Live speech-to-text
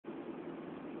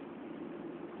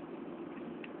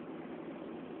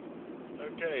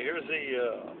Okay, here's the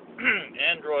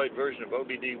Android version of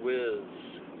OBDwiz.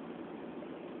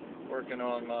 Working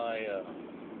on my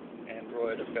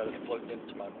Android. I've got it plugged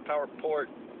into my power port.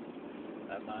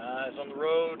 I have my eyes on the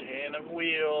road, hand on the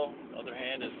wheel. Other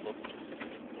hand is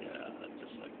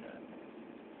just like that.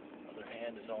 Other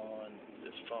hand is on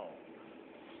this phone.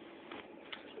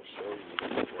 So show you what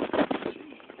you can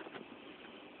see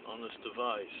on this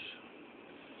device.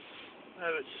 I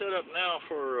have it set up now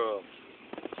for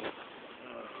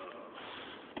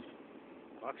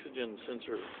oxygen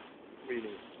sensor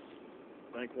reading.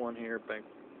 Bank 1 here, bank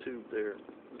 2 there.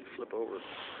 Let me flip over.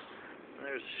 And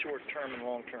there's short-term and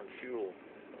long-term fuel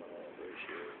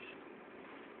ratios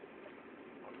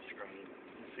on the screen.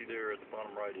 You see there at the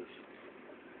bottom right is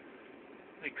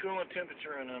the coolant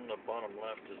temperature, and on the bottom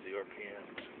left is the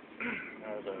RPMs.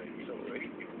 As I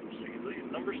accelerate, you will see these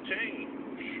numbers change.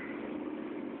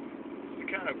 The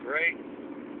kind of great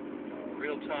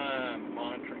real-time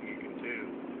monitoring you can do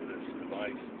with this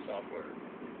device and software.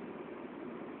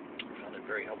 I found it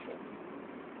very helpful.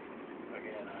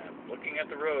 Again, I am looking at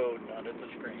the road, not at the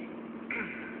screen.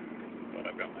 But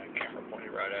I've got my camera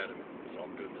pointed right at it, so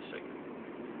I'm doing the signal.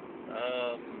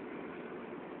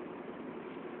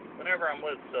 Whenever I'm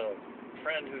with a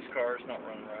friend whose car is not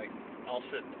running right, I'll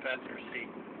sit in the passenger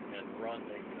seat and run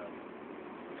the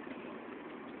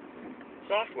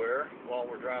software while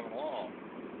we're driving along.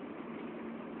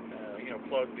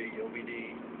 Plug the OBD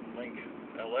Link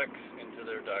LX into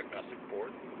their diagnostic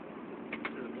port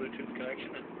to the Bluetooth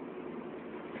connection and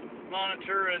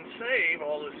monitor and save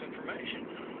all this information,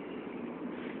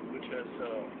 which has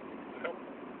helped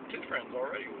two friends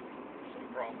already with some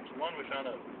problems. One, we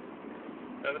found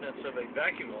evidence of a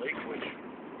vacuum leak, which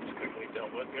was quickly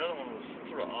dealt with. The other one was some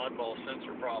sort of oddball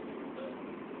sensor problem with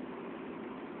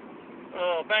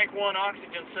bank 1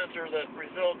 oxygen sensor that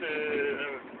resulted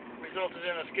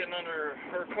in us getting under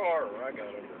her car, or I got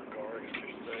under her car, I guess I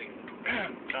should say.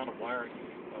 Found a wiring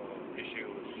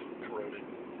issue was corroded,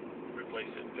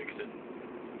 replaced it, fixed it,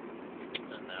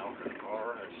 and now her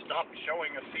car has stopped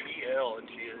showing a CEL, and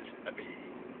she is happy.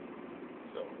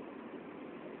 So,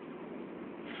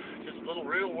 just a little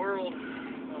real-world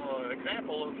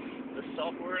example of this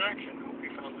software in action. Hope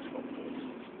you found this helpful.